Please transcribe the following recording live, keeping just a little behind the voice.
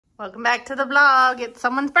Welcome back to the vlog. It's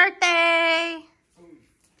someone's birthday.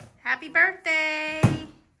 Happy birthday.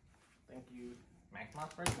 Thank you.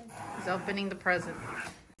 Maximoff's birthday? He's opening the present.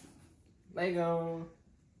 Lego.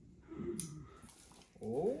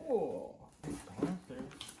 Oh.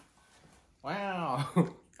 Wow.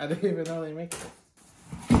 I didn't even know they make this.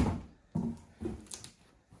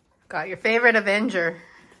 Got your favorite Avenger.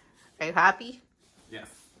 Are you happy? Yes.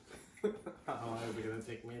 How long is it going to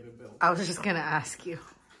take me to build? I was just going to ask you.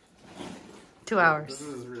 2 hours. This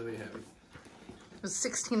is really heavy. It was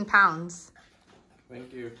 16 pounds.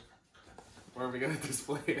 Thank you. Where are we going to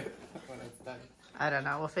display it when it's done? I don't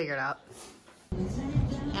know. We'll figure it out.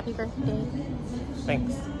 Happy birthday.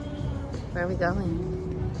 Thanks. Where are we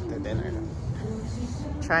going? To dinner.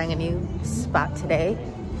 Trying a new spot today.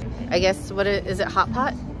 I guess, what is it, hot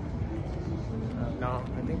pot? No,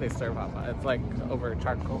 I think they serve hot pot. It's like over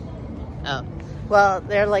charcoal. Oh. Well,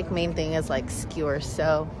 their like main thing is like skewers,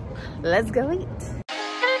 so let's go eat.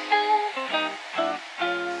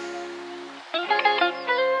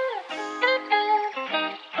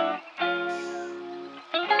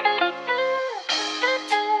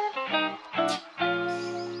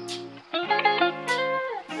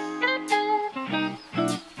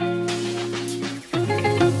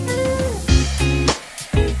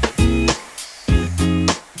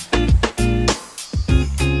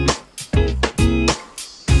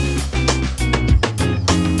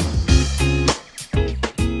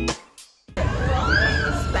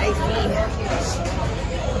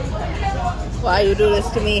 Why you do this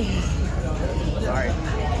to me? Sorry.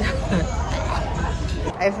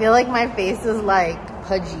 I feel like my face is like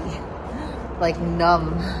pudgy, like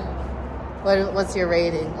numb. What's your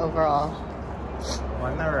rating overall? Well,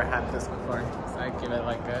 I've never had this before, so I give it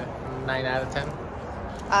like a 9 out of 10.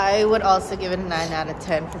 I would also give it a 9 out of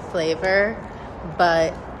 10 for flavor,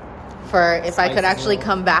 but for if I could actually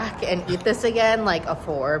come back and eat this again, like a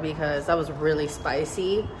 4, because that was really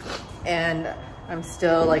spicy and I'm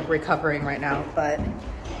still like recovering right now, but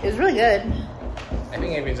it was really good. I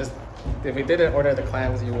think if we didn't order the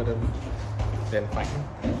clams, you would have been fine.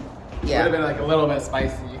 Yeah. It would have been like a little bit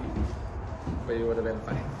spicy, but you would have been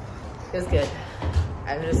fine. It was good.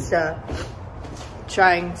 I'm just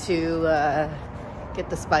trying to get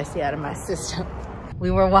the spicy out of my system.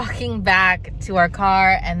 We were walking back to our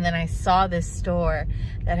car and then I saw this store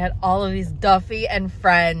that had all of these Duffy and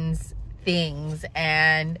Friends things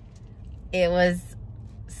and it was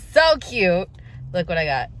so cute. Look what I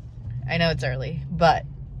got. I know it's early, but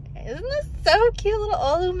isn't this so cute? Little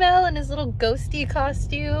Olumel in his little ghosty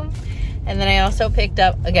costume. And then I also picked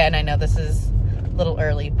up, again, I know this is a little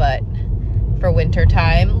early, but for winter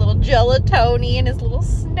time, little Gelatoni and his little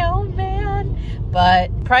snowman.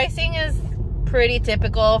 But pricing is pretty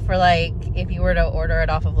typical for like, if you were to order it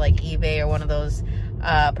off of like eBay or one of those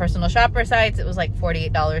personal shopper sites, it was like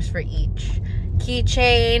 $48 for each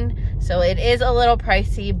keychain. So it is a little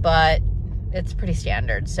pricey, but it's pretty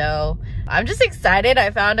standard. So I'm just excited. I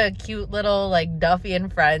found a cute little like Duffy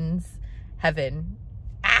and Friends heaven.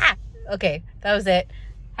 Ah! Okay, that was it.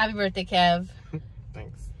 Happy birthday, Kev.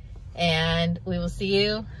 Thanks. And we will see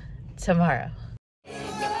you tomorrow.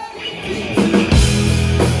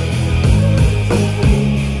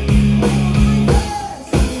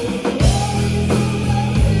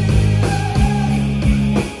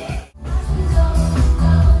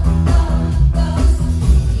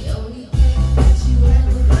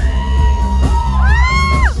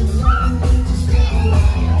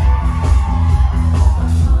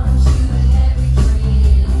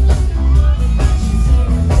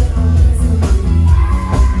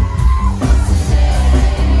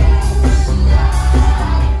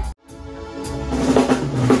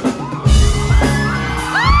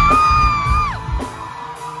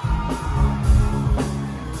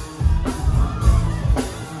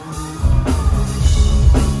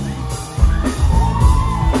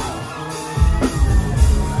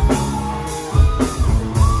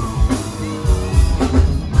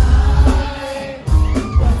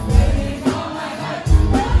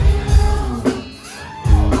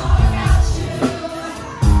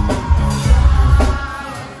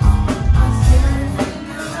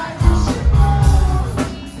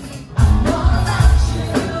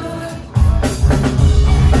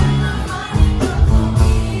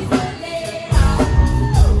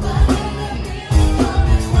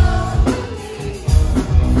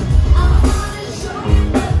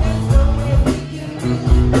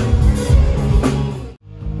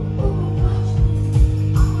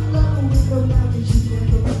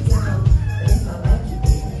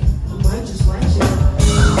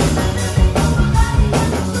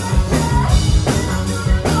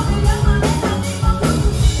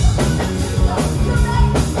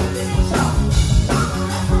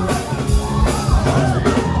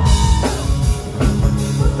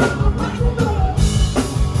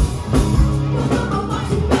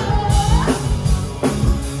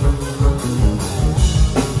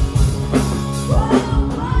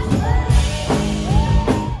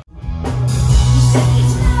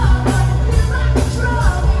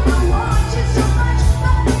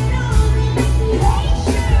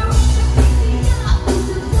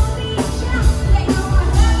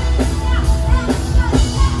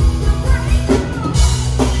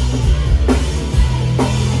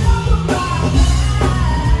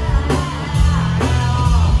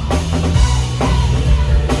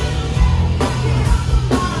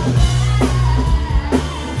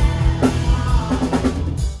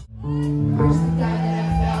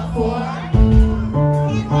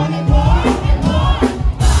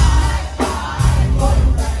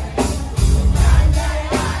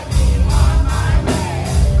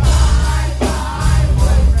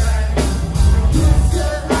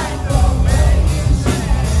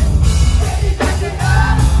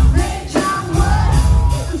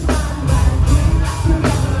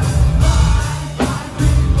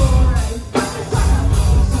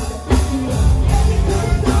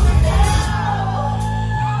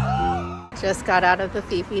 just got out of the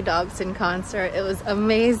Fefe Dobson concert. It was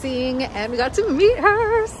amazing and we got to meet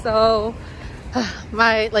her. So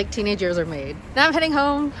my teenage years are made. Now I'm heading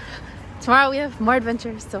home. Tomorrow we have more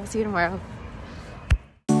adventures, so I'll see you tomorrow.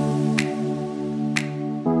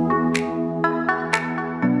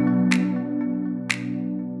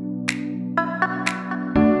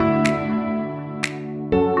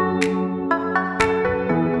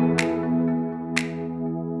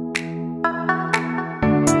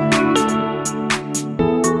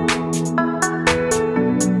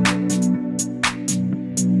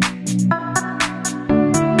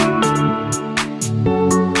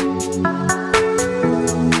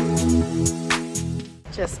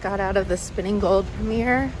 Just got out of the Spinning Gold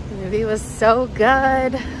premiere. The movie was so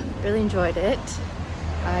good. Really enjoyed it.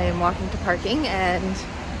 I am walking to parking and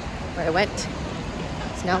where I went,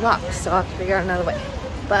 it's now locked, so I'll have to figure out another way.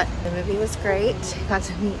 But the movie was great. Got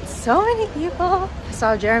to meet so many people. I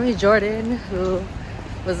saw Jeremy Jordan, who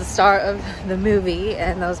was the star of the movie,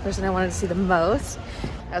 and that was the person I wanted to see the most.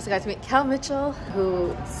 I also got to meet Kel Mitchell,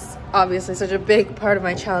 who's obviously such a big part of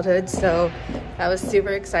my childhood, so that was super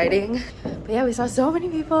exciting. But yeah, we saw so many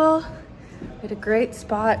people. We had a great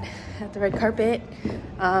spot at the red carpet. It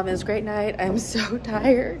was a great night. I'm so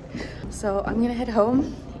tired. So I'm gonna head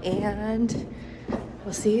home and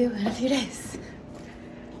we'll see you in a few days.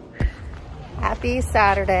 Happy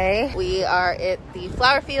Saturday. We are at the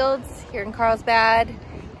flower fields here in Carlsbad,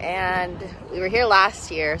 and we were here last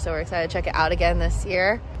year, so we're excited to check it out again this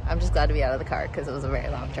year. I'm just glad to be out of the car because it was a very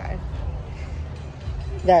long drive.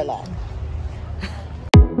 Very long.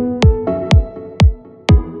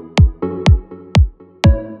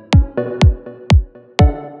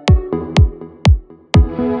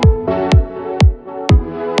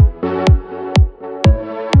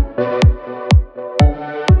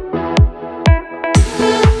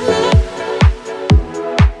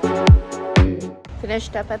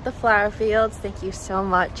 Finished up at the flower fields. Thank you so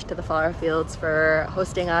much to the flower fields for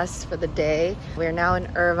hosting us for the day. We're now in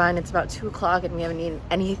Irvine. It's about 2 o'clock and we haven't eaten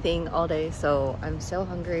anything all day, so I'm so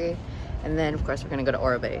hungry. And then of course we're gonna go to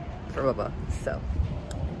Oribe for boba. So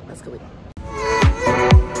let's go eat.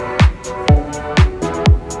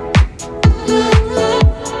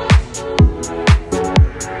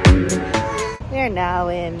 We're now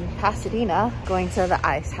in Pasadena, going to the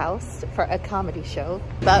Ice House for a comedy show.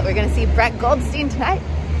 But we're gonna see Brett Goldstein tonight,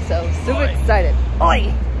 so super excited.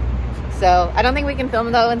 Oi! So I don't think we can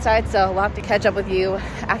film though inside, so we'll have to catch up with you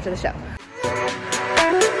after the show.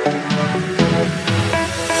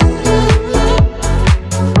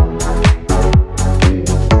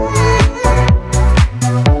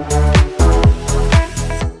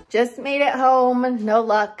 Just made it home. No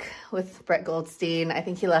luck with Brett Goldstein. I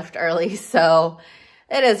think he left early, so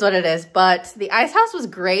it is what it is. But the Ice House was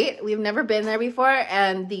great. We've never been there before,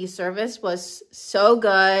 and the service was so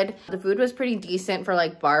good. The food was pretty decent for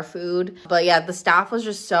bar food. But yeah, the staff was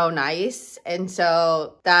just so nice, and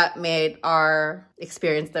so that made our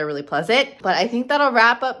experience there really pleasant. But I think that'll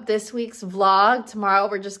wrap up this week's vlog. Tomorrow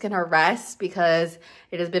we're just gonna rest because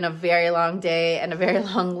it has been a very long day and a very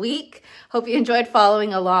long week. Hope you enjoyed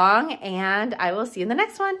following along, and I will see you in the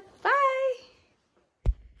next one.